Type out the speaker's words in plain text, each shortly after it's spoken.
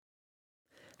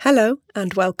Hello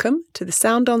and welcome to the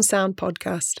Sound on Sound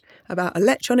podcast about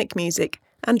electronic music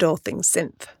and all things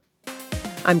synth.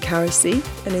 I'm Cara C,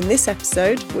 and in this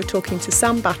episode we're talking to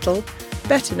Sam Battle,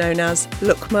 better known as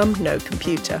Look Mum No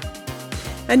Computer.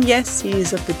 And yes, he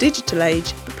is of the digital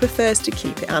age but prefers to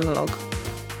keep it analogue.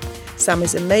 Sam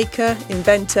is a maker,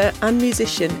 inventor and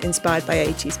musician inspired by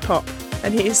 80s pop,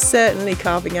 and he is certainly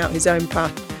carving out his own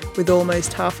path with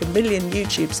almost 500,000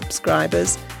 YouTube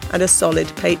subscribers and a solid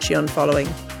Patreon following.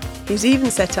 He's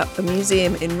even set up a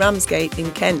museum in Ramsgate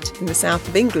in Kent in the south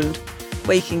of England,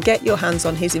 where you can get your hands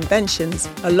on his inventions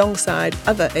alongside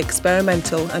other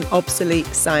experimental and obsolete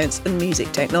science and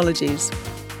music technologies.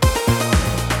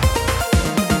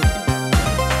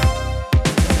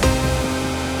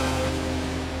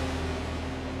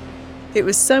 It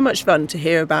was so much fun to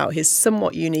hear about his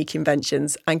somewhat unique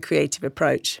inventions and creative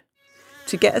approach.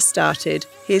 To get us started,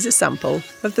 here's a sample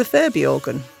of the Furby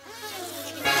organ.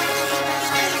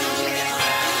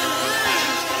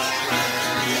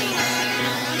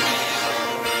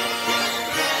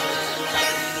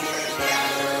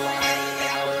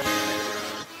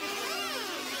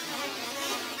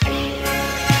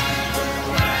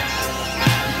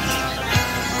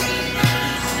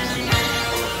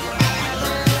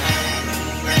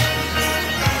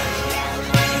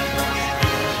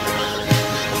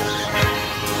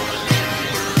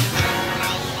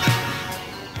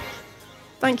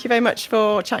 Thank you very much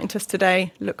for chatting to us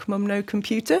today, Look Mum No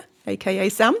Computer, aka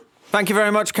Sam. Thank you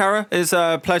very much, Cara. It's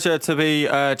a pleasure to be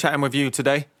chatting with you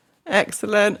today.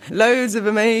 Excellent. Loads of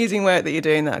amazing work that you're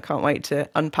doing that I can't wait to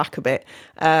unpack a bit.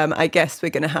 I guess we're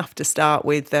going to have to start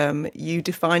with you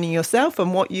defining yourself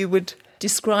and what you would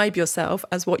describe yourself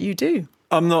as what you do.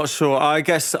 I'm not sure. I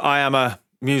guess I am a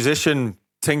musician,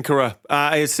 tinkerer.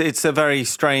 It's a very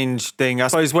strange thing. I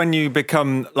suppose when you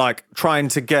become like trying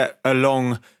to get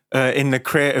along in the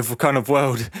creative kind of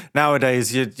world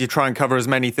nowadays, you try and cover as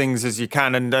many things as you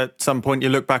can, and at some point you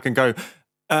look back and go,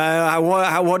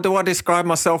 what do I describe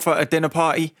myself at a dinner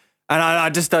party? And I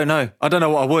just don't know. I don't know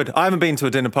what I would. I haven't been to a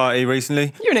dinner party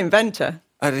recently. You're an inventor.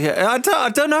 I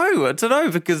don't know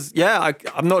because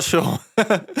I'm not sure.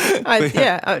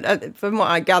 From what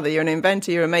I gather, you're an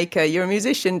inventor, you're a maker, you're a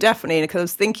musician, definitely. Because I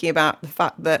was thinking about the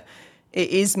fact that it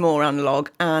is more analog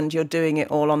and you're doing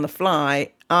it all on the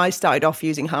fly. I started off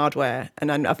using hardware and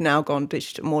I've now gone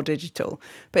more digital.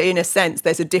 But in a sense,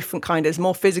 there's a different kind, there's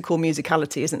more physical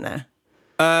musicality, isn't there?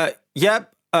 I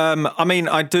mean,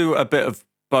 I do a bit of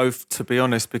both, to be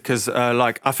honest, because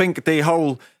I think the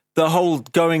whole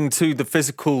going to the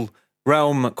physical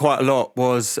realm quite a lot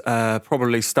was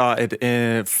probably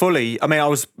started fully. I mean, I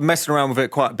was messing around with it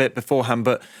quite a bit beforehand,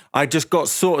 but I just got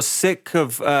sort of sick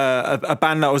of a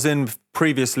band that I was in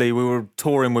previously. We were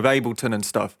touring with Ableton and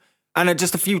stuff. And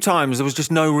just a few times, there was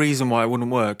just no reason why it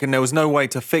wouldn't work. And there was no way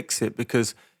to fix it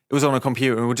because it was on a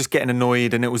computer and we were just getting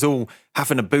annoyed and it was all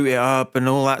having to boot it up and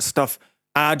all that stuff.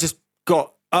 I just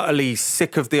got utterly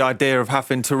sick of the idea of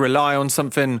having to rely on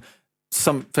something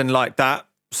like that.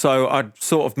 So I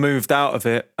sort of moved out of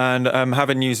it, and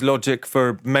having used Logic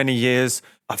for many years,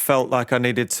 I felt like I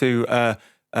needed to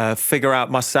figure out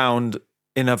my sound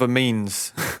in other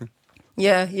means.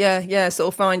 Yeah.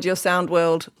 Sort of find your sound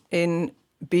world in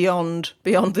beyond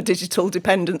the digital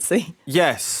dependency.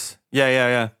 Yes.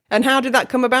 Yeah. And how did that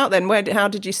come about then? How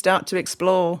did you start to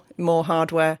explore more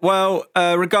hardware? Well,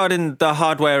 regarding the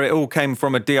hardware, it all came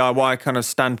from a DIY kind of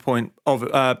standpoint of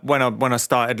when I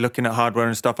started looking at hardware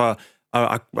and stuff.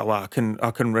 I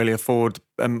couldn't really afford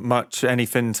much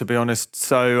anything, to be honest.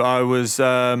 So I was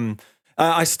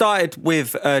I started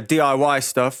with DIY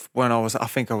stuff when I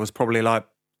was probably like.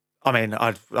 I mean,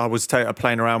 I was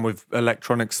playing around with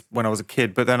electronics when I was a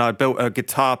kid, but then I built a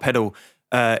guitar pedal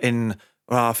in,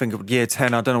 I think year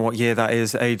 10. I don't know what year that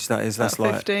is, age that is. That's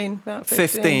about like 15.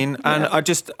 15. And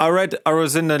yeah. I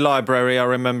was in the library. I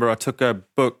remember I took a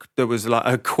book that was like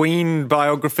a Queen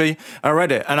biography. I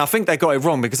read it and I think they got it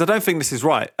wrong because I don't think this is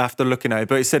right after looking at it.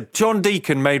 But it said John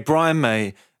Deacon made Brian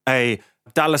May a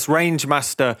Dallas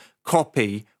Rangemaster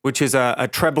copy, which is a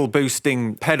treble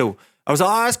boosting pedal. I was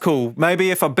like, that's cool. Maybe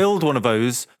if I build one of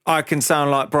those, I can sound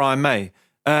like Brian May.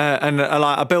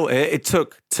 I built it. It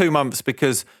took 2 months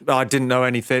because I didn't know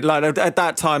anything. Like at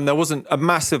that time, there wasn't a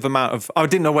massive amount of. I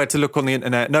didn't know where to look on the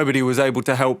internet. Nobody was able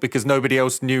to help because nobody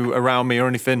else knew around me or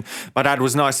anything. My dad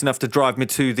was nice enough to drive me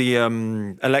to the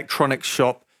electronics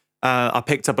shop. I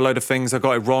picked up a load of things. I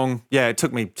got it wrong. Yeah, it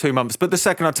took me 2 months. But the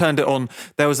second I turned it on,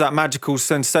 there was that magical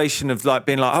sensation of like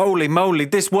being like, holy moly,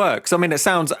 this works. I mean, it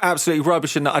sounds absolutely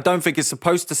rubbish and I don't think it's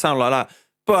supposed to sound like that,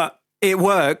 but it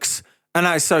works. And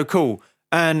that is so cool.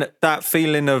 And that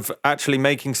feeling of actually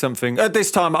making something. At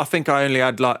this time, I think I only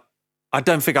had like I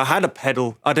don't think I had a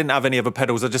pedal. I didn't have any other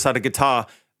pedals. I just had a guitar,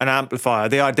 an amplifier.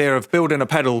 The idea of building a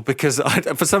pedal, because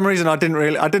for some reason I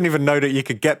didn't even know that you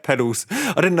could get pedals.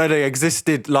 I didn't know they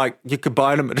existed, like you could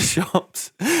buy them at the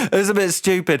shops. It was a bit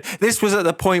stupid. This was at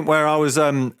the point where I was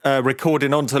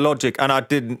recording onto Logic, and I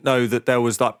didn't know that there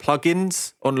was like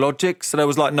plugins on Logic. So there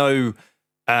was like no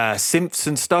synths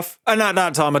and stuff. And at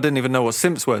that time I didn't even know what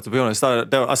synths were, to be honest.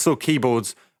 I saw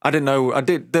keyboards. I didn't know.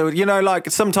 Like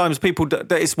sometimes people,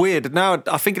 it's weird. Now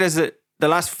I think the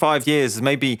last 5 years,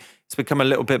 maybe it's become a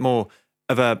little bit more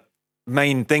of a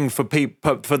main thing for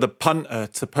people, for the punter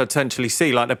to potentially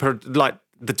see. Like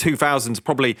the 2000s,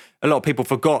 probably a lot of people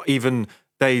forgot even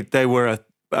they were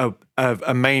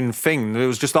a main thing. It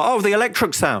was just like, the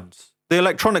the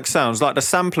electronic sounds, like the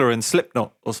sampler in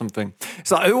Slipknot or something.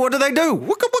 It's like, what do they do?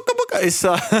 Wooka, wooka, wooka. It's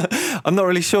I'm not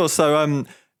really sure. So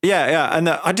yeah, and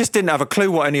I just didn't have a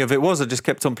clue what any of it was. I just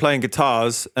kept on playing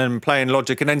guitars and playing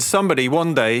Logic, and then somebody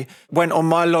one day went on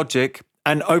my Logic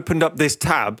and opened up this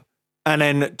tab and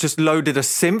then just loaded a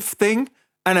synth thing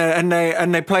and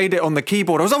they played it on the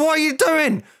keyboard. I was like, what are you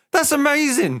doing? That's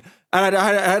amazing. And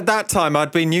at that time,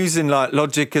 I'd been using like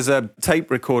Logic as a tape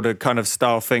recorder kind of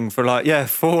style thing for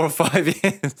 4 or 5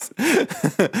 years.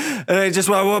 And it just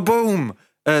went, well, boom.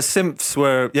 Synths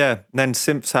were, then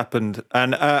synths happened.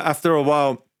 And after a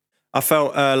while, I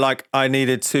felt like I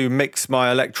needed to mix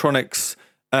my electronics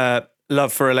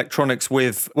love for electronics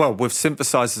with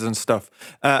synthesizers and stuff.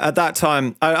 At that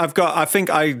time, I think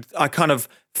I kind of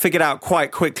figured out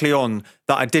quite quickly on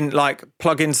that I didn't like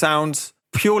plug-in sounds,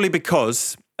 purely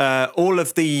because all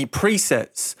of the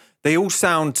presets, they all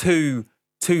sound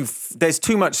there's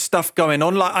too much stuff going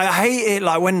on. Like, I hate it.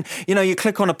 Like when, you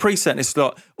click on a preset and it's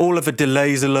like all of the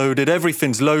delays are loaded,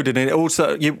 everything's loaded. And it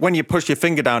also, when you push your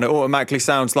finger down, it automatically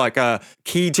sounds like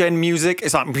key gen music.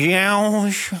 It's like,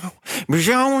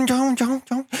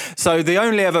 so the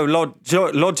only ever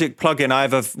Logic plugin I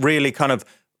ever really kind of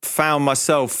found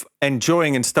myself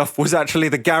enjoying and stuff was actually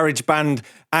the GarageBand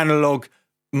analog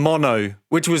mono,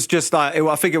 which was just like,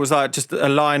 I think it was like just a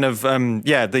line of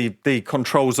the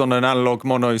controls on an analog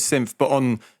mono synth, but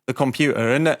on the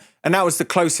computer, and that was the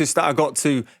closest that I got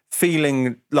to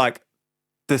feeling like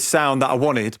the sound that I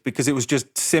wanted, because it was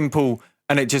just simple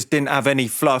and it just didn't have any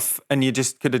fluff and you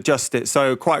just could adjust it.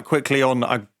 So quite quickly on,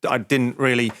 I didn't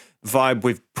really vibe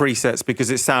with presets because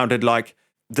it sounded like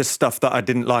the stuff that I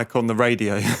didn't like on the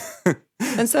radio.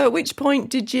 And so at which point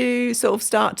did you sort of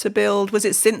start to build? Was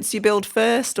it synths you build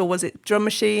first, or was it drum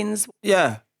machines?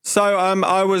 Yeah. So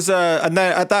I was, and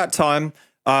then at that time,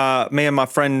 me and my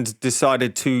friend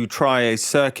decided to try a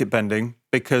circuit bending,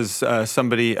 because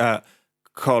somebody at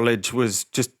college was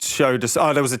just showed us,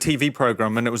 there was a TV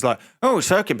program and it was like,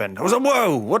 circuit bend. I was like,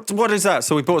 whoa, what is that?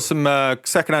 So we bought some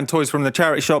secondhand toys from the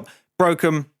charity shop, broke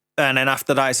them. And then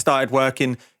after that, it started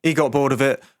working. He got bored of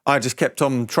it. I just kept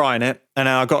on trying it. And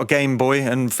then I got a Game Boy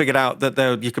and figured out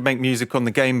that you could make music on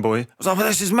the Game Boy. I was like,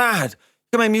 this is mad.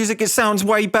 You can make music. It sounds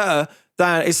way better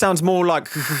it sounds more like,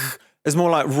 there's more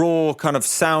like raw kind of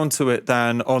sound to it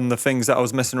than on the things that I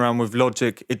was messing around with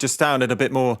Logic. It just sounded a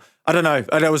bit more, I don't know.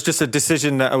 It was just a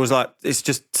decision that I was like, it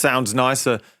just sounds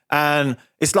nicer. And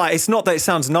it's like, it's not that it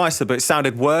sounds nicer, but it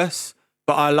sounded worse.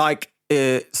 But I like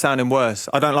it sounding worse.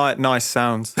 I don't like nice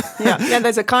sounds. yeah.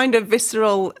 There's a kind of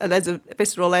visceral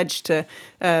edge to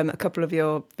a couple of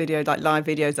your videos, like live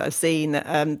videos that I've seen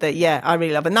that I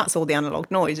really love, and that's all the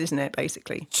analog noise, isn't it?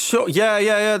 Basically. Sure.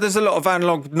 Yeah. There's a lot of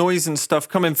analog noise and stuff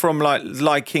coming from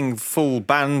liking full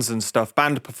bands and stuff,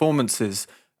 band performances.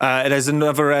 There's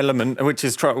another element which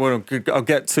is I'll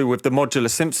get to with the modular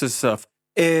synths stuff.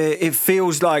 It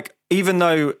feels like, even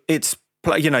though it's,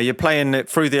 you're playing it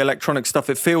through the electronic stuff,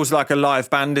 it feels like a live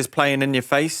band is playing in your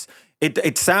face.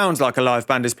 It sounds like a live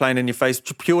band is playing in your face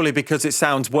purely because it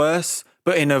sounds worse,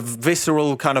 but in a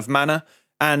visceral kind of manner.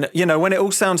 And when it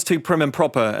all sounds too prim and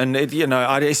proper, and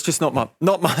it's just not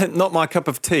my cup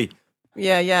of tea.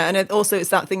 Yeah, and it's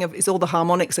that thing of, it's all the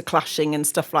harmonics are clashing and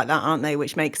stuff like that, aren't they?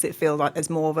 Which makes it feel like there's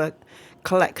more of a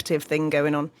collective thing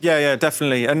going on. Yeah,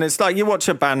 definitely. And it's like you watch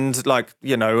a band, a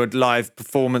live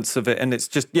performance of it, and it's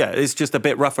just a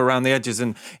bit rough around the edges,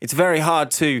 and it's very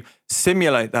hard to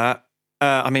simulate that.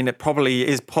 It probably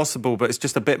is possible, but it's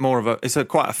just a bit more of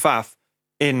quite a faff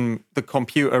in the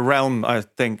computer realm, I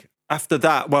think. After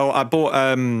that, I bought,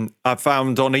 I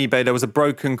found on eBay there was a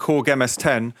broken Korg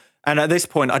MS-10. And at this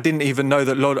point, I didn't even know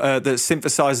that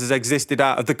synthesizers existed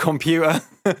out of the computer.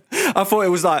 I thought it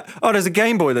was like, there's a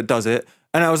Game Boy that does it.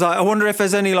 And I was like, I wonder if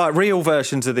there's any real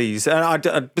versions of these. And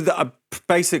I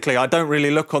basically, I don't really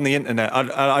look on the internet.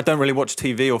 I don't really watch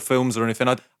TV or films or anything.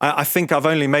 I think I've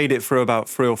only made it through about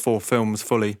 3 or 4 films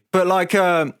fully. But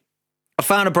I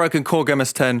found a broken Korg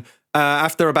MS-10.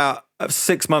 After about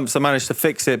 6 months, I managed to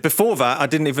fix it. Before that, I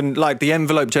didn't even, like, the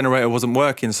envelope generator wasn't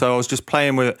working, so I was just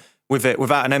playing with it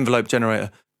without an envelope generator.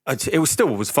 It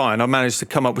was fine. I managed to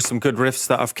come up with some good riffs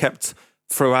that I've kept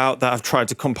throughout, that I've tried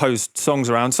to compose songs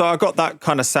around. So I got that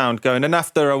kind of sound going. And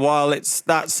after a while, it's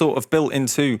that sort of built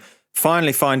into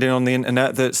finally finding on the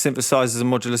internet that synthesizers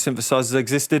and modular synthesizers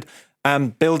existed,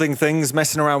 and building things,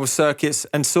 messing around with circuits,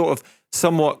 and sort of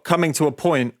somewhat coming to a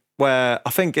point where I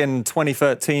think in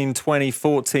 2013,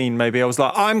 2014, maybe, I was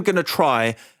like, I'm going to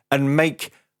try and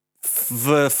make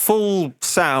the full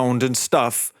sound and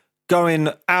stuff going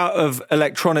out of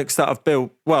electronics that I've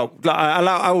built, well,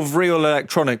 out of real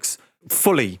electronics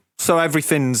fully. So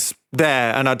everything's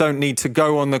there and I don't need to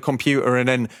go on the computer and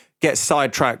then get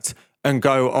sidetracked and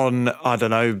go on, I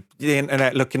don't know, the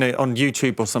internet looking at on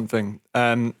YouTube or something.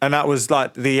 And that was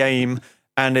like the aim,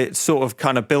 and it sort of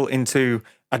kind of built into,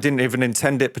 I didn't even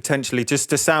intend it potentially, just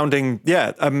to sounding,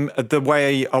 the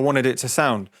way I wanted it to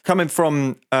sound. Coming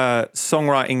from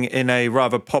songwriting in a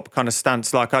rather pop kind of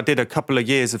stance, like I did a couple of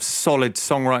years of solid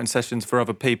songwriting sessions for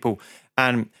other people,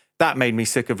 and that made me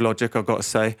sick of Logic, I've got to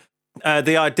say.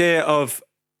 The idea of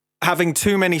having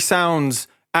too many sounds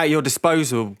at your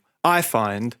disposal, I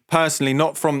find, personally,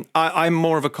 not from, I'm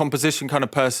more of a composition kind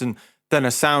of person than a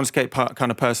soundscape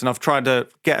kind of person. I've tried to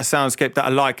get a soundscape that I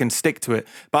like and stick to it.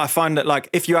 But I find that, like,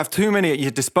 if you have too many at your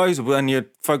disposal, then you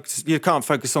can't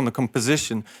focus on the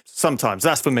composition. Sometimes,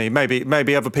 that's for me.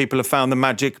 Maybe other people have found the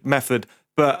magic method.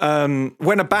 But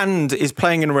when a band is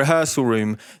playing in a rehearsal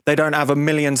room, they don't have a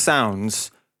million sounds.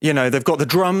 You know, they've got the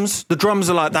drums. The drums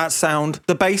are like that sound.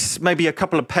 The bass, maybe a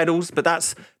couple of pedals, but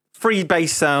that's 3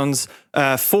 bass sounds,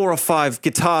 4 or 5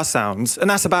 guitar sounds, and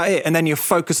that's about it. And then you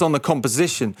focus on the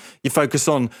composition. You focus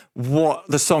on what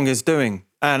the song is doing.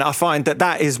 And I find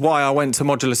that is why I went to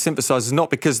modular synthesizers,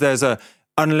 not because there's a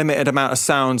unlimited amount of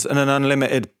sounds and an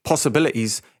unlimited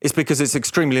possibilities. It's because it's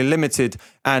extremely limited,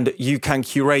 and you can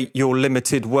curate your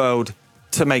limited world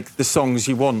to make the songs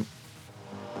you want.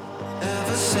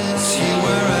 Ever since you were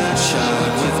a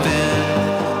child, we've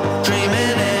been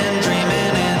dreaming and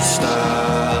dreaming in style.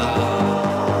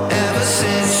 Ever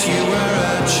since you were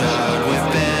a child,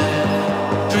 we've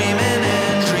been dreaming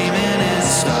and dreaming in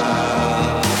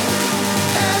style.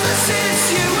 Ever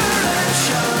since you were a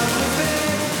child, we've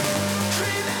been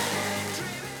dreaming and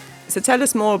dreaming. So tell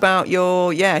us more about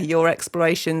your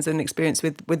explorations and experience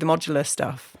with the modular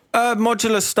stuff.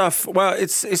 Modular stuff. Well,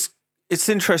 it's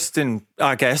interesting,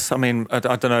 I guess. I mean, I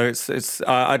don't know.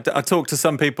 I talk to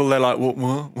some people. They're like, what?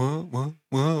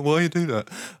 Why you do that?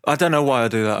 I don't know why I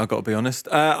do that. I've got to be honest.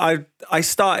 I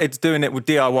started doing it with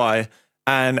DIY,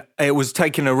 and it was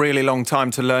taking a really long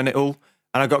time to learn it all.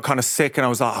 And I got kind of sick, and I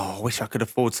was like, oh, I wish I could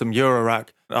afford some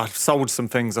Eurorack. I sold some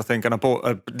things, I think, and I bought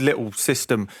a little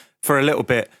system for a little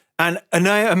bit. And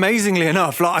amazingly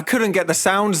enough, like, I couldn't get the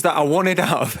sounds that I wanted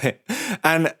out of it.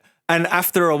 And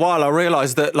after a while, I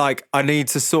realized that, like, I need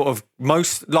to sort of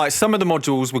some of the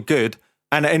modules were good.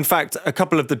 And in fact, a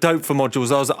couple of the dope for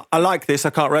modules, I like this,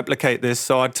 I can't replicate this.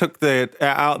 So I took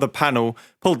out the panel,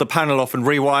 pulled the panel off and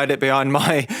rewired it behind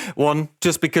my one,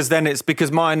 just because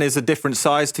because mine is a different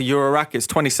size to Eurorack. It's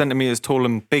 20 centimeters tall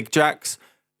and big jacks.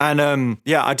 And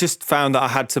I just found that I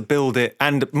had to build it.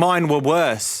 And mine were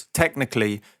worse,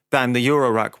 technically, than the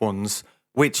Eurorack ones,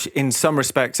 which in some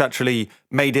respects actually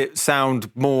made it sound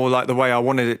more like the way I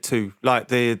wanted it to. Like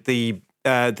the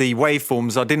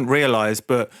waveforms, I didn't realize,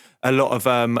 but a lot of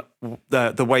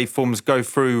the waveforms go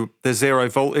through the 0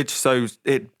 voltage, so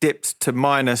it dips to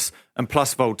minus and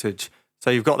plus voltage. So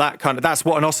you've got that that's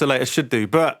what an oscillator should do.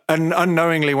 But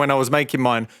unknowingly, when I was making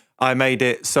mine, I made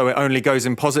it so it only goes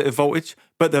in positive voltage.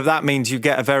 But that means you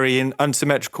get a very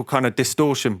unsymmetrical kind of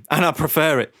distortion, and I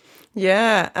prefer it.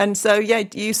 Yeah, and so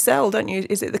you sell, don't you?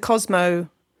 Is it the Cosmo?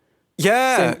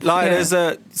 Yeah, synth? like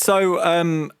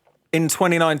Yeah. In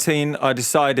 2019, I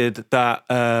decided that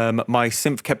my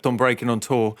synth kept on breaking on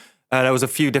tour. There was a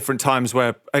few different times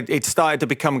where it started to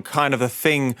become kind of a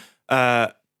thing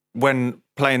when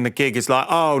playing the gig. It's like,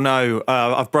 oh no,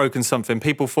 I've broken something.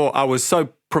 People thought I was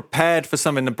so prepared for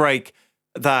something to break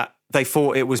that they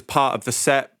thought it was part of the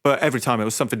set, but every time it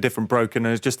was something different broken, and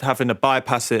it was just having to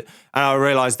bypass it. And I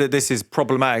realized that this is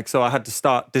problematic, so I had to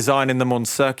start designing them on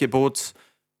circuit boards.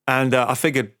 And I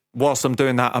figured whilst I'm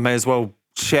doing that, I may as well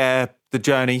share the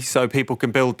journey so people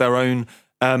can build their own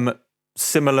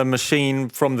similar machine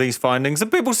from these findings.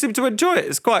 And people seem to enjoy it.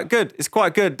 It's quite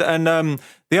good. And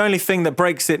the only thing that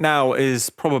breaks it now is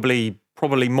probably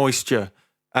moisture.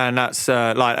 And that's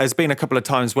like, there's been a couple of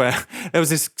times where there was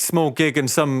this small gig and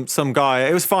some guy,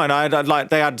 it was fine.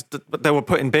 They were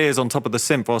putting beers on top of the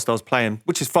synth whilst I was playing,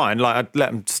 which is fine. Like, I'd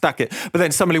let them stack it. But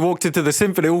then somebody walked into the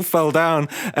synth and it all fell down.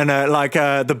 And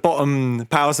the bottom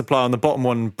power supply on the bottom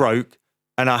one broke.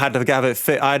 And I had to have it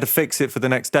fit. I had to fix it for the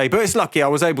next day. But it's lucky I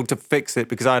was able to fix it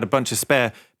because I had a bunch of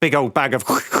spare, big old bag of,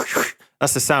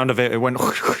 that's the sound of it. It went,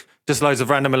 just loads of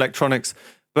random electronics.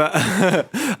 But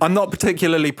I'm not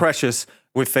particularly precious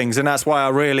with things, and that's why I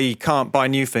really can't buy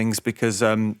new things, because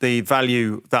the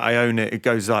value that I own it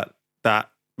goes like that.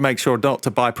 Make sure not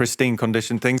to buy pristine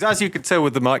condition things, as you could tell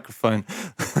with the microphone.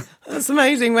 That's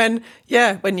amazing when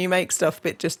you make stuff,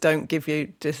 but just don't give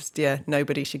you,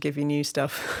 nobody should give you new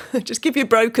stuff. Just give you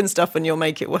broken stuff and you'll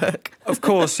make it work. Of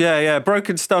course, yeah.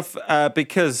 Broken stuff,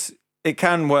 because it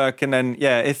can work, and then,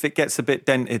 if it gets a bit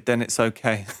dented, then it's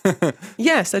okay.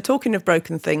 Yeah, so talking of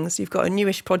broken things, you've got a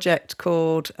newish project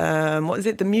called, what is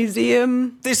it, The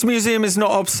Museum? This museum is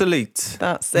not obsolete.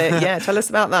 That's it, yeah. Tell us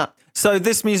about that. So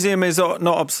this museum is not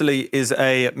obsolete, is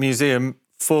a museum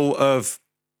full of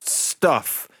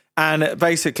stuff. And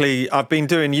basically, I've been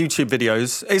doing YouTube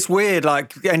videos. It's weird,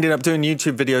 like, ended up doing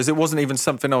YouTube videos. It wasn't even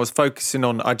something I was focusing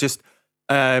on. I just,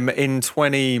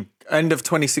 end of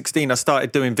 2016, I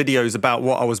started doing videos about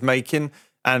what I was making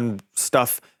and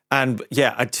stuff. And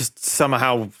I just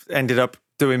somehow ended up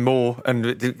doing more, and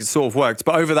it sort of worked.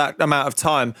 But over that amount of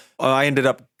time, I ended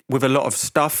up with a lot of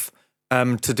stuff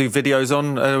to do videos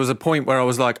on. There was a point where I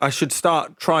was like, I should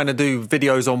start trying to do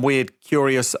videos on weird,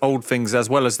 curious old things as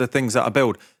well as the things that I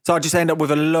build. So I just end up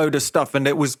with a load of stuff, and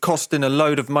it was costing a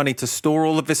load of money to store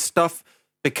all of this stuff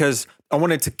because I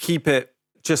wanted to keep it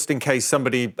just in case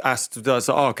somebody asked,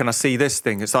 oh, can I see this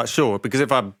thing? It's like, sure, because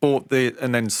if I bought it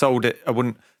and then sold it, I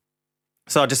wouldn't.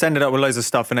 So I just ended up with loads of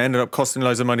stuff, and it ended up costing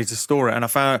loads of money to store it. And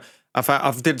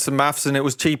I did some maths, and it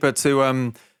was cheaper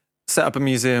to set up a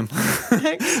museum.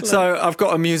 So I've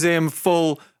got a museum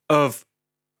full of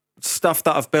stuff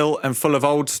that I've built and full of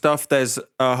old stuff. There's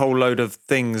a whole load of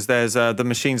things. There's the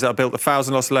machines that I built, the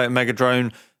 1000 oscillator Mega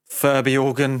Drone, Furby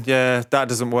organ. Yeah, that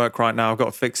doesn't work right now. I've got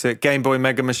to fix it. Game Boy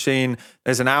Mega Machine.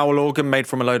 There's an owl organ made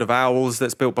from a load of owls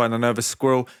that's built by the Nervous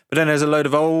Squirrel. But then there's a load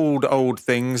of old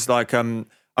things like I've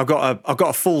got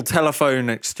a full telephone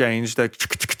exchange. So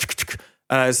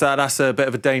that's a bit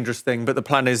of a dangerous thing. But the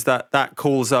plan is that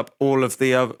calls up all of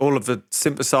the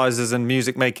synthesizers and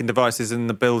music making devices in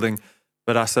the building.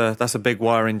 But that's a big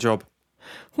wiring job.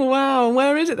 Wow,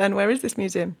 where is it then? Where is this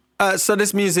museum? So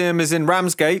this museum is in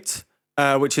Ramsgate,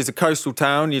 which is a coastal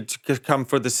town. You come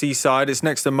from the seaside. It's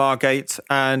next to Margate.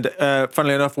 And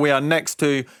funnily enough, we are next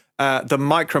to the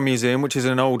Micro Museum, which is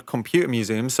an old computer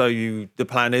museum. So the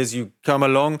plan is you come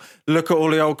along, look at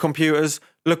all the old computers,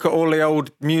 look at all the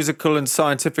old musical and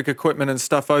scientific equipment and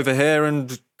stuff over here,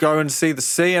 and go and see the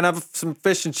sea and have some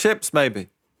fish and chips maybe.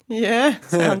 Yeah,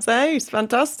 sounds ace.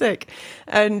 Fantastic.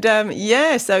 And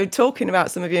so talking about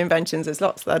some of your inventions, there's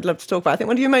lots that I'd love to talk about. I think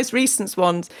one of your most recent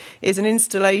ones is an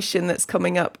installation that's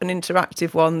coming up, an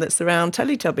interactive one that's around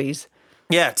Teletubbies.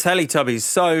 Yeah, Teletubbies.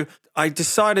 So I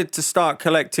decided to start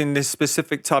collecting this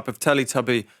specific type of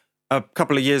Teletubby a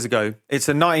couple of years ago. It's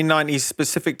a 1990s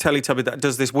specific Teletubby that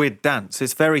does this weird dance.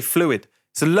 It's very fluid.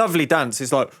 It's a lovely dance.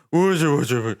 It's like,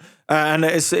 and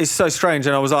it's so strange.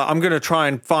 And I was like, I'm going to try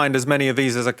and find as many of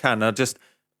these as I can.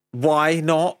 Why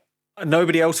not?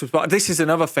 Nobody else was. But this is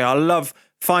another thing. I love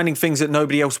finding things that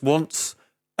nobody else wants.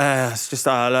 It's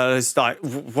like,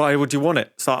 why would you want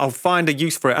it? So I'll find a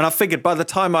use for it. And I figured by the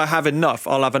time I have enough,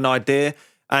 I'll have an idea.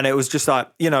 And it was just like,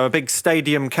 a big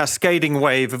stadium cascading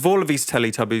wave of all of these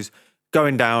Teletubbies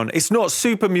going down. It's not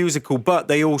super musical, but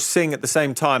they all sing at the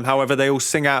same time. However, they all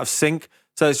sing out of sync.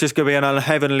 So it's just going to be an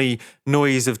unheavenly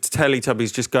noise of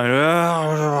Teletubbies just going.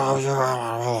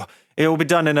 It'll be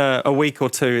done in a week or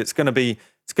two. It's going to be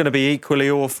equally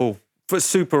awful, but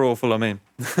super awful. I mean,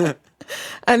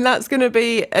 and that's going to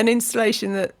be an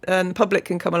installation that the public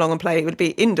can come along and play. It would be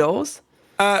indoors.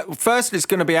 First, it's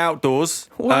going to be outdoors.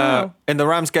 Wow. In the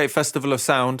Ramsgate Festival of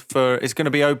Sound. It's going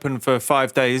to be open for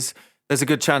 5 days. There's a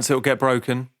good chance it'll get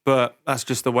broken, but that's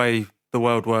just the way the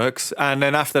world works. And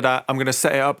then after that, I'm going to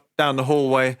set it up down the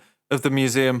hallway of the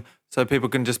museum so people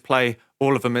can just play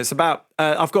all of them. It's about,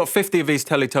 I've got 50 of these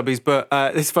Teletubbies, but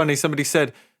it's funny, somebody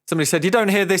said, you don't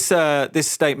hear this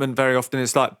statement very often.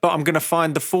 It's like, but I'm going to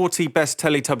find the 40 best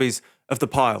Teletubbies of the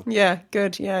pile. Yeah,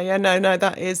 good. Yeah. No,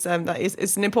 that is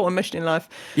it's an important mission in life.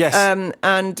 Yes.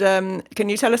 Can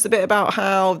you tell us a bit about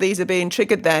how these are being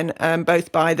triggered then,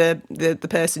 both by the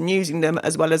person using them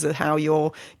as well as how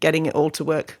you're getting it all to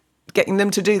work, getting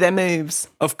them to do their moves?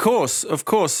 Of course.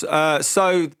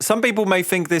 So some people may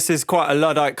think this is quite a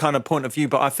Luddite kind of point of view,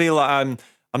 but I feel like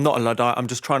I'm not a Luddite. I'm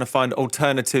just trying to find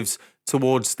alternatives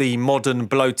towards the modern,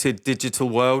 bloated digital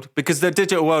world, because the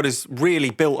digital world is really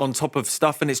built on top of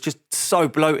stuff and it's just so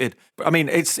bloated. I mean,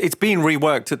 it's being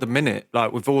reworked at the minute,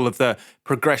 like with all of the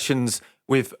progressions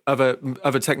with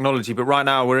other technology. But right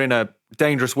now we're in a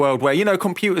dangerous world where,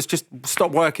 computers just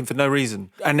stop working for no reason.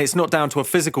 And it's not down to a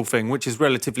physical thing, which is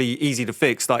relatively easy to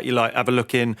fix. Like you have a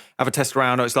look in, have a test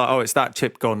around, or it's like, oh, it's that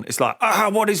chip gone. It's like,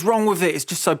 what is wrong with it? It's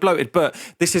just so bloated. But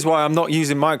this is why I'm not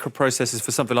using microprocessors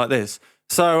for something like this.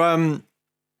 So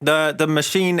the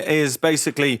machine is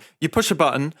basically, you push a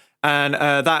button and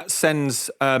that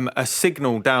sends a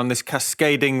signal down this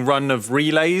cascading run of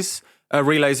relays.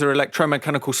 Relays are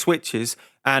electromechanical switches,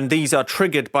 and these are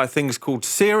triggered by things called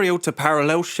serial to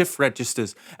parallel shift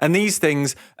registers. And these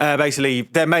things, basically,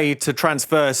 they're made to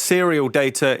transfer serial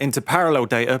data into parallel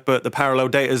data, but the parallel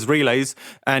data is relays.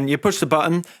 And you push the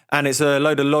button, and it's a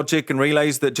load of logic and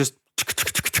relays that just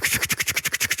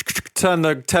turn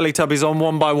the Teletubbies on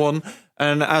one by one.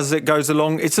 And as it goes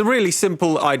along, it's a really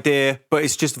simple idea, but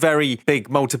it's just very big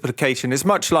multiplication. It's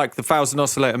much like the 1,000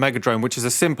 oscillator Megadrone, which is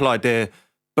a simple idea,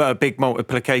 but a big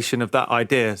multiplication of that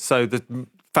idea. So the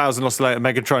 1,000 oscillator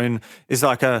Megadrone is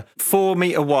like a 4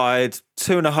 meter wide,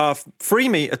 2.5, 3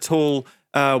 meter tall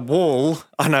wall.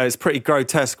 I know it's pretty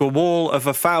grotesque. A wall of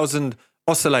 1,000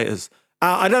 oscillators.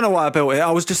 I don't know why I built it.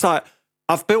 I was just like,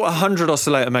 I've built 100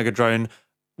 oscillator Megadrone.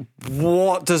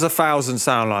 What does 1,000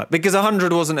 sound like? Because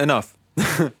 100 wasn't enough.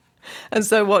 And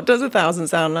so what does 1,000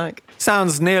 sound like?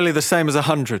 Sounds nearly the same as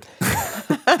 100.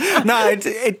 No,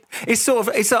 it's sort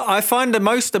of, I find the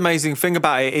most amazing thing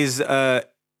about it is the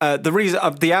reason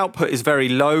the output is very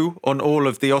low on all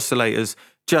of the oscillators,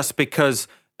 just because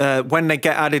when they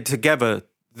get added together,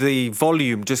 the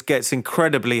volume just gets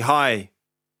incredibly high,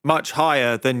 much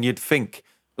higher than you'd think.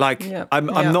 Like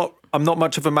I'm not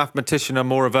much of a mathematician. I'm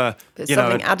more of a There's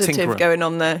something additive tinkerer. Going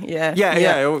on there. Yeah.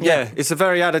 It's a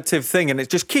very additive thing, and it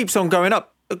just keeps on going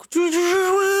up.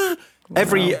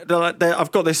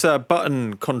 I've got this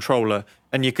button controller,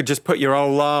 and you could just put your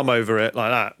whole arm over it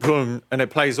like that, boom, and it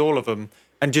plays all of them.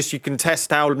 And just you can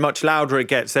test how much louder it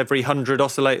gets every 100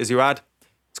 oscillators you add.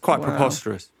 It's quite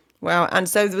preposterous. Wow. And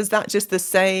so was that just the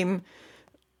same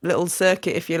little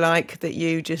circuit, if you like, that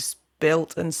you just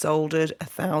built and soldered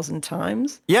 1,000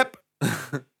 times? Yep.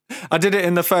 I did it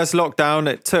in the first lockdown.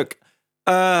 It took,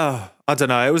 I don't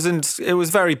know. It was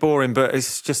very boring, but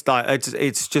it's just like,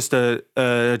 it's just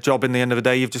a job in the end of the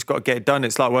day. You've just got to get it done.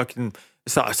 It's like working,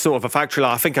 it's like sort of a factory.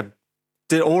 Like I think I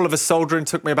did all of a soldering,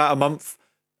 took me about a month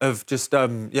of just,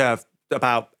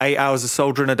 about 8 hours of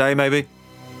soldering a day, maybe.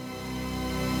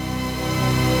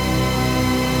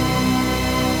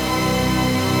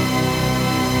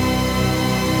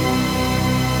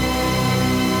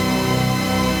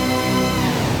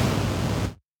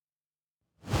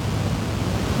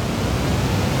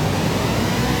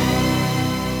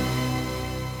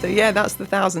 So yeah, that's the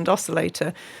 1,000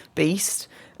 oscillator beast.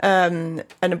 And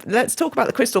let's talk about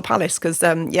the Crystal Palace, because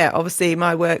obviously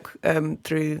my work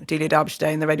through Delia Derbyshire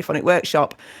Day and the Radiophonic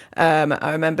Workshop,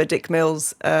 I remember Dick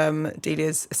Mills,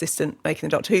 Delia's assistant, making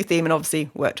the Doctor Who theme, and obviously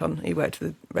he worked for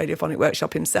the Radiophonic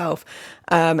Workshop himself,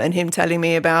 and him telling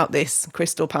me about this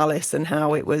Crystal Palace and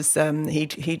how it was, he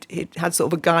had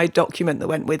sort of a guide document that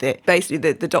went with it. Basically,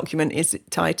 the document is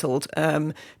titled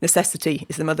Necessity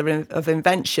is the Mother of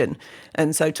Invention.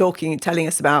 And so telling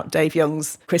us about Dave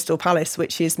Young's Crystal Palace,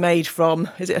 which is made from,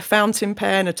 is it a fountain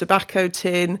pen, a tobacco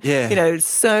tin? Yeah.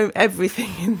 So everything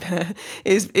in there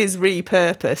is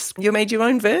repurposed. You made your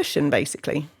own version,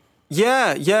 basically.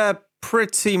 Yeah,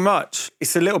 pretty much.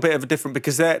 It's a little bit of a different,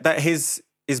 because that his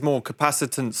is more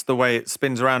capacitance, the way it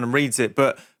spins around and reads it.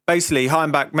 But basically,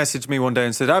 Heimbach messaged me one day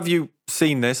and said, "Have you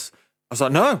seen this?" I was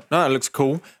like, no, it looks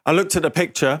cool. I looked at the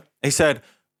picture. He said,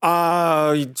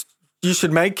 you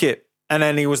should make it. And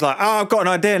then he was like, I've got an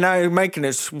idea now. You're making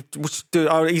it.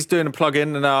 He's doing a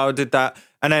plug-in, and I did that.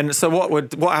 And then, so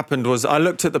what happened was, I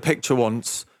looked at the picture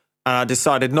once, and I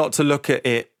decided not to look at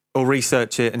it or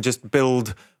research it and just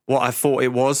build what I thought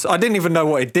it was. I didn't even know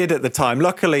what it did at the time.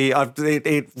 Luckily,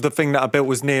 the thing that I built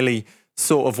was nearly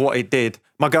sort of what it did.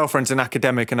 My girlfriend's an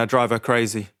academic, and I drive her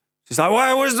crazy. She's like,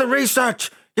 "Where was the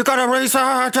research? You got to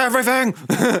research everything."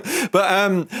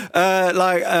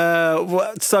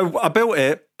 So I built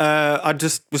it. I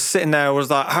just was sitting there. I was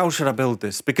like, how should I build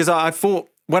this? Because I thought,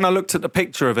 when I looked at the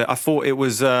picture of it, I thought it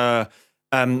was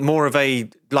more of a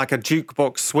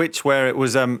jukebox switch, where it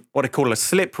was what I call a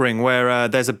slip ring, where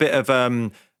there's a bit of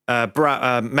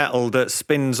metal that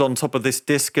spins on top of this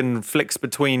disc and flicks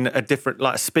between a different,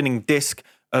 like a spinning disc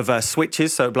of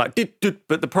switches. So but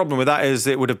the problem with that is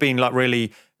it would have been like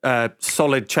really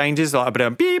solid changes, like I'd be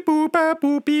doing beep boop ba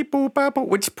boop beep boop ba boop,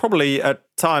 which probably at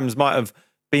times might have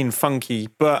been funky,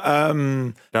 but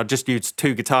I just used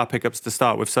 2 guitar pickups to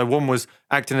start with. So one was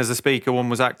acting as a speaker, one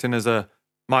was acting as a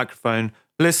microphone.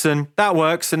 Listen, that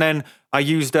works. And then I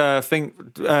used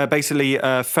basically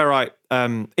ferrite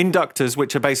inductors,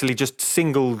 which are basically just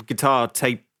single guitar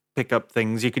tape pickup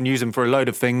things. You can use them for a load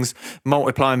of things,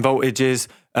 multiplying voltages,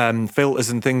 filters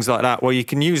and things like that. Well, you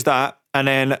can use that and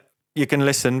then you can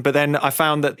listen, but then I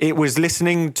found that it was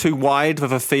listening too wide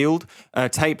of a field.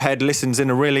 Tape head listens in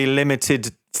a really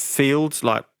limited field,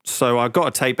 so I got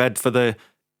a tape head for the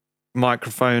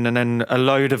microphone and then a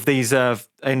load of these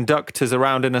inductors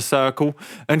around in a circle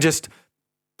and just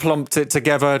plumped it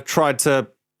together,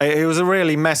 it was a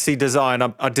really messy design.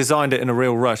 I designed it in a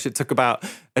real rush. It took about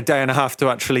a day and a half to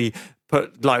actually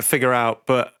figure out,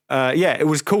 but it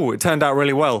was cool. It turned out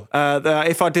really well.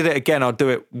 If I did it again, I'd do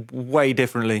it way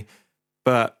differently.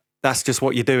 But that's just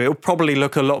what you do. It'll probably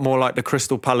look a lot more like the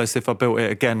Crystal Palace if I built it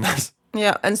again.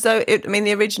 Yeah, and so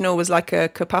the original was like a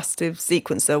capacitive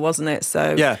sequencer, wasn't it?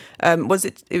 So yeah, it was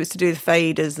to do the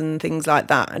faders and things like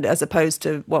that, as opposed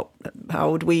to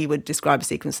how we would describe a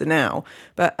sequencer now.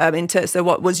 But so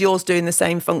what was yours doing the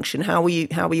same function? How were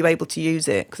you able to use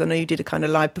it? Because I know you did a kind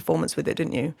of live performance with it,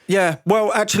 didn't you? Yeah,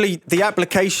 well, actually, the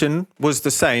application was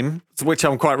the same, which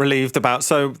I'm quite relieved about.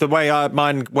 So the way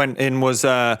mine went in was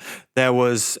there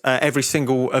was every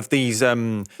single of these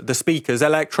the speakers,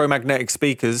 electromagnetic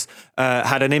speakers,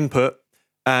 had an input,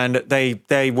 and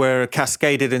they were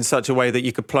cascaded in such a way that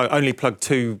you could only plug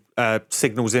 2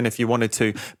 signals in if you wanted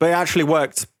to. But it actually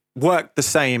worked the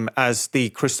same as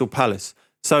the Crystal Palace.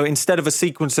 So instead of a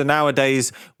sequencer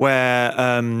nowadays where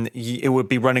it would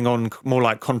be running on more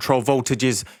like control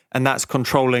voltages, and that's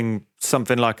controlling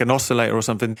something like an oscillator or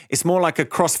something, it's more like a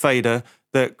crossfader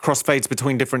that crossfades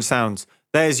between different sounds.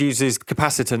 Theirs uses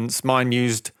capacitance, mine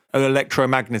used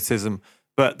electromagnetism,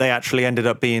 but they actually ended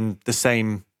up being the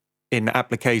same in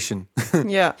application.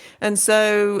 Yeah. And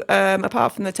so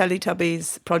apart from the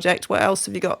Teletubbies project, what else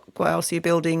have you got? What else are you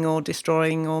building or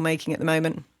destroying or making at the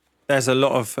moment? There's a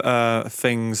lot of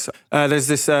things. There's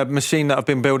this machine that I've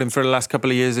been building for the last couple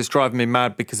of years. It's driving me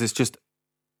mad because it's just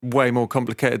way more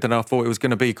complicated than I thought it was going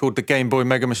to be, called the Game Boy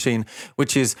Mega Machine,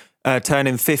 which is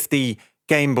turning 50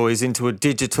 Game Boys into a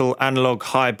digital analog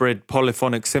hybrid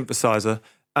polyphonic synthesizer.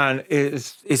 And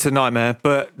it's a nightmare.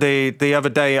 But the other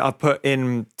day I put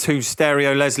in 2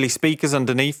 stereo Leslie speakers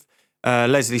underneath.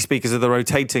 Leslie speakers are the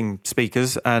rotating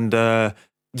speakers. And I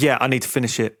need to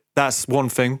finish it. That's one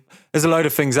thing. There's a load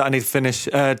of things that I need to finish.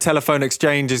 Telephone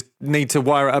exchanges need to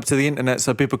wire it up to the internet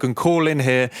so people can call in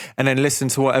here and then listen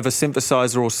to whatever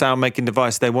synthesizer or sound making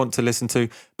device they want to listen to.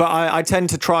 But I tend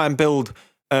to try and build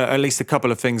at least a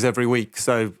couple of things every week.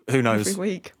 So who knows? Every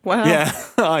week. Wow. Yeah,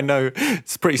 I know.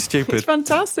 It's pretty stupid. It's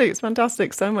fantastic. It's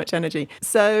fantastic. So much energy.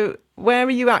 So where are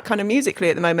you at kind of musically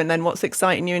at the moment then? What's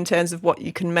exciting you in terms of what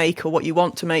you can make or what you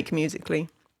want to make musically?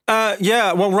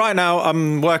 Well, right now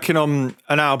I'm working on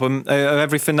an album.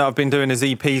 Everything that I've been doing is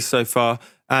EPs so far.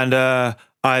 And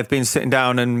I've been sitting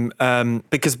down and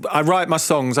because I write my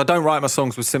songs, I don't write my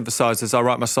songs with synthesizers. I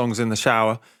write my songs in the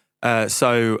shower.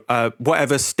 So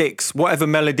whatever sticks, whatever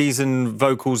melodies and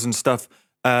vocals and stuff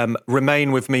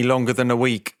remain with me longer than a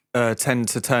week tend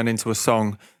to turn into a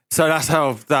song. So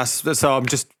so I'm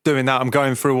just doing that. I'm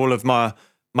going through all of my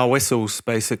whistles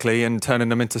basically and turning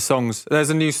them into songs.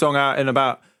 There's a new song out in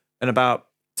about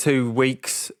 2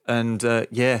 weeks, and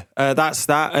that's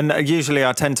that. And usually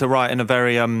I tend to write in a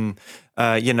very 3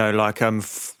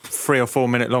 or 4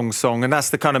 minute long song, and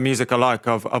that's the kind of music I like.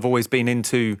 I've always been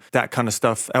into that kind of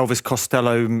stuff. Elvis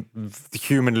Costello,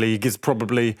 Human League is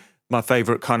probably my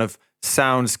favorite kind of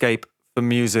soundscape for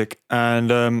music,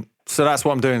 and so that's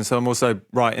what I'm doing. So I'm also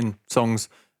writing songs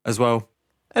as well.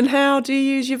 And how do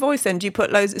you use your voice then? Do you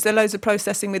put is there loads of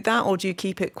processing with that, or do you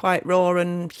keep it quite raw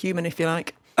and human, if you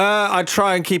like? I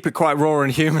try and keep it quite raw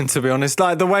and human, to be honest.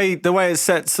 Like the way it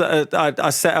sets, I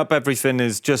set up everything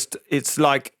is just, it's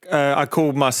like, I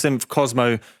call my synth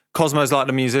Cosmo. Cosmo's like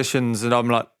the musicians and I'm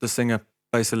like the singer,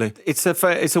 basically. It's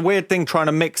a weird thing trying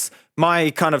to mix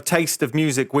my kind of taste of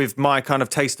music with my kind of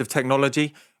taste of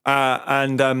technology.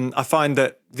 And I find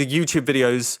that the YouTube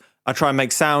videos, I try and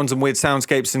make sounds and weird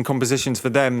soundscapes and compositions for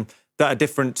them that are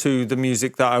different to the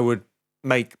music that I would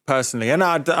make personally. And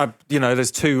I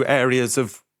there's 2 areas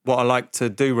of what I like to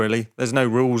do, really. There's no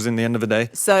rules in the end of the day.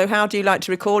 So how do you like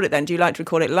to record it then? Do you like to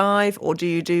record it live, or do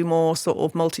you do more sort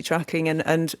of multi-tracking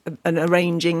and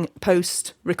arranging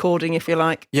post-recording, if you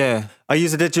like? Yeah, I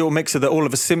use a digital mixer that all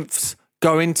of the synths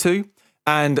go into,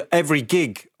 and every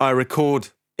gig I record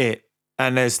it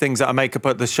and there's things that I make up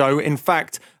at the show. In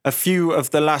fact, a few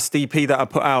of the last EP that I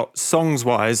put out,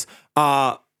 songs-wise,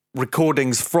 are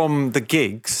recordings from the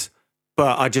gigs,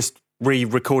 but I just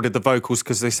re-recorded the vocals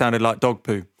because they sounded like dog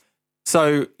poo.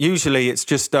 So usually it's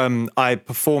just I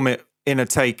perform it in a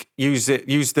take, use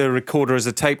the recorder as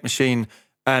a tape machine,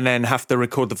 and then have to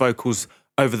record the vocals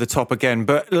over the top again.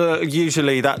 But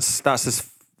usually that's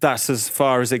as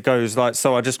far as it goes. Like,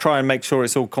 so I just try and make sure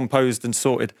it's all composed and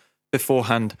sorted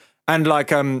beforehand. And like,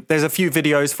 there's a few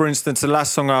videos. For instance, the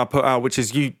last song I put out, which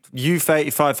is Youth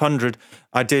 8500,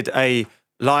 I did a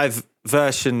live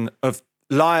version of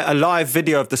a live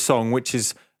video of the song, which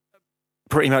is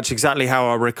pretty much exactly how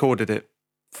I recorded it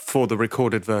for the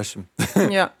recorded version.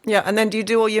 Yeah. And then do you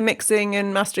do all your mixing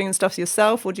and mastering and stuff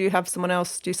yourself, or do you have someone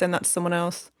else? Do you send that to someone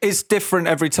else? It's different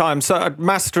every time. So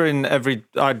mastering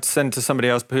I'd send to somebody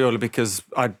else purely because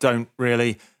I don't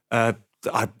really,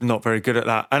 I'm not very good at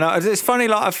that. And it's funny,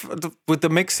 like with the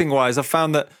mixing wise, I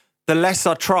found that the less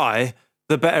I try,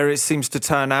 the better it seems to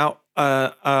turn out.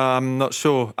 I'm not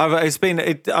sure. It's been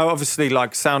obviously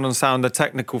like sound on sound, the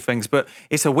technical things, but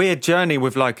it's a weird journey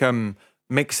with like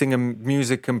mixing and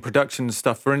music and production and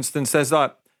stuff. For instance, there's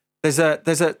a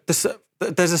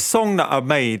song that I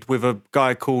made with a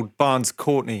guy called Barnes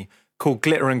Courtney called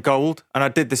Glitter and Gold, and I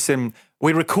did this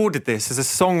we recorded this as a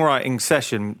songwriting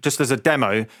session, just as a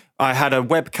demo. I had a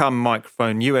webcam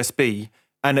microphone, USB,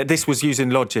 and this was using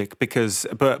Logic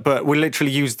but we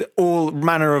literally used all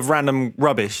manner of random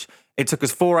rubbish. It took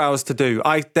us 4 hours to do.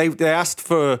 They asked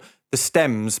for the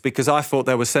stems because I thought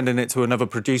they were sending it to another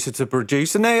producer to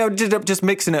produce, and they ended up just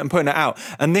mixing it and putting it out.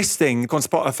 And this thing on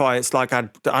Spotify, it's like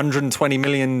had 120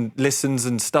 million listens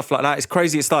and stuff like that. It's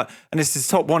crazy. It's like, and it's the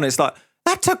top one. It's like,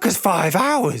 that took us 5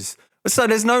 hours. So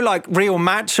there's no like real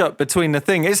matchup between the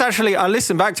thing. It's actually, I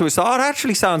listened back to it, it's like, oh, it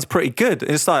actually sounds pretty good.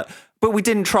 It's like, but we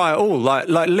didn't try at all. Like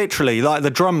literally, like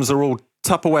the drums are all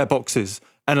Tupperware boxes,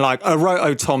 and like a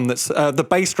rototom that's the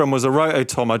bass drum was a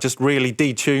rototom. I just really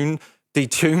detuned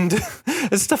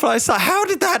and stuff like that. It's like, how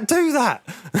did that do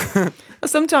that?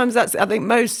 Sometimes that's, I think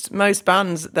most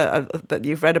bands that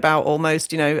you've read about,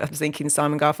 almost, I was thinking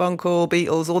Simon Garfunkel,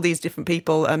 Beatles, all these different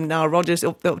people, Nile Rodgers,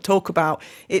 they'll talk about,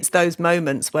 it's those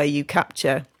moments where you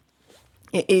capture,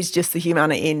 it is just the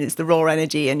humanity and it's the raw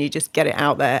energy, and you just get it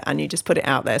out there and you just put it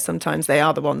out there. Sometimes they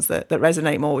are the ones that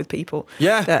resonate more with people.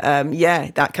 Yeah.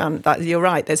 That you're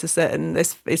right. There's a certain,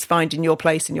 it's finding your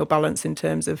place and your balance in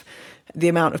terms of the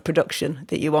amount of production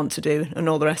that you want to do and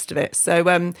all the rest of it. So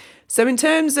in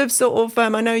terms of sort of,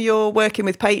 I know you're working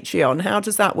with Patreon. How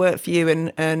does that work for you?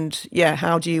 And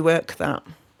how do you work that?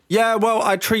 Yeah, well,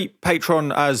 I treat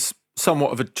Patreon as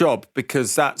somewhat of a job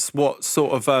because that's what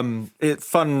sort of it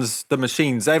funds the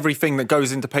machines. Everything that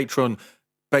goes into Patreon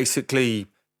basically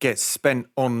gets spent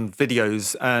on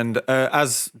videos, and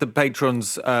as the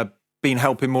patrons been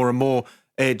helping more and more,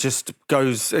 it just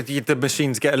goes, the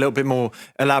machines get a little bit more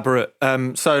elaborate.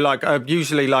 So like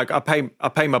usually like I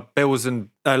pay my bills and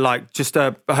like just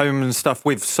home and stuff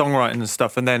with songwriting and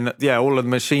stuff, and then all of the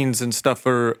machines and stuff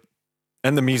and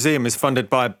the museum is funded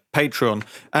by Patreon.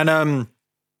 And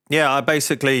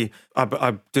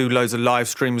I do loads of live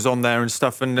streams on there and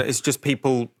stuff, and it's just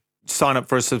people sign up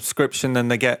for a subscription, and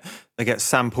they get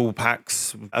sample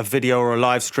packs, a video or a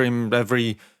live stream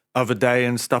every other day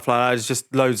and stuff like that. It's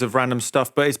just loads of random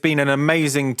stuff, but it's been an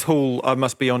amazing tool, I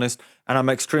must be honest, and I'm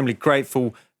extremely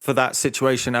grateful for that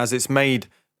situation, as it's made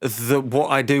what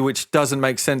I do, which doesn't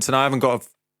make sense, and I haven't got a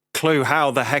clue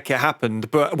how the heck it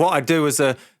happened, but what I do is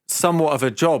somewhat of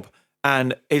a job.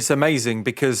 And it's amazing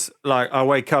because like I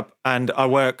wake up and I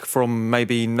work from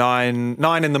maybe 9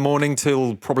 in the morning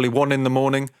till probably 1 in the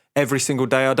morning every single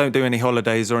day. I don't do any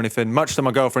holidays or anything, much to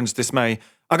my girlfriend's dismay.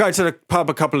 I go to the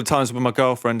pub a couple of times with my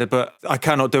girlfriend, but I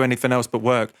cannot do anything else but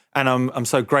work. And I'm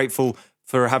so grateful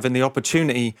for having the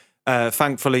opportunity,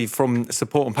 thankfully from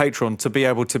support on Patreon, to be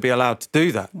able to be allowed to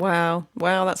do that. Wow,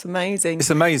 that's amazing. It's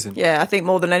amazing. Yeah, I think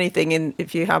more than anything,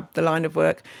 if you have the line of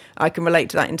work, I can relate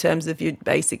to that in terms of you.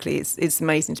 Basically, it's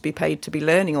amazing to be paid to be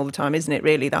learning all the time, isn't it?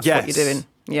 Really, that's what you're doing.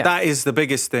 Yeah, that is the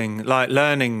biggest thing. Like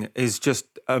learning is just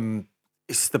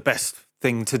it's the best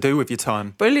thing to do with your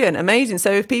time. Brilliant, amazing.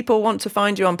 So if people want to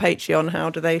find you on Patreon, how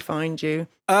do they find you?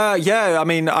 I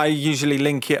mean, I usually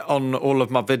link it on all of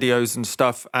my videos and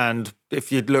stuff, and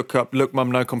if you'd look up Look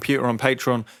Mum No Computer on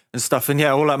Patreon and stuff, and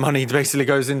all that money basically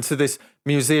goes into this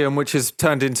museum, which has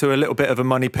turned into a little bit of a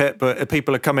money pit, but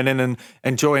people are coming in and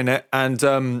enjoying it, and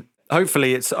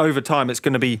hopefully it's over time, it's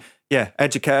going to be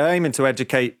aiming to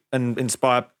educate and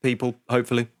inspire people,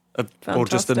 hopefully. or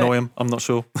just annoy them. I'm not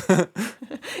sure.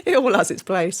 It all has its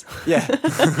place. Yeah.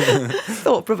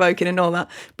 Thought-provoking and all that.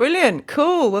 Brilliant.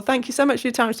 Cool. Well, thank you so much for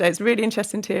your time today. It's really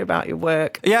interesting to hear about your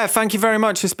work. Yeah, thank you very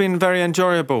much. It's been very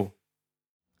enjoyable.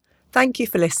 Thank you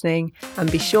for listening, and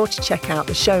be sure to check out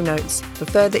the show notes for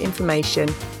further information,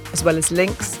 as well as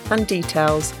links and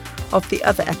details of the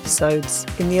other episodes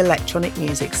in the electronic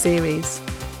music series.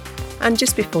 And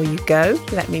just before you go,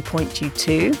 let me point you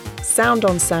to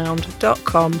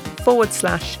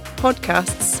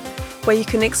soundonsound.com/podcasts, where you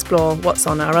can explore what's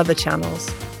on our other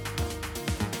channels.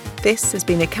 This has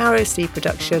been a Caro C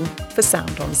production for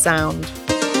Sound on Sound.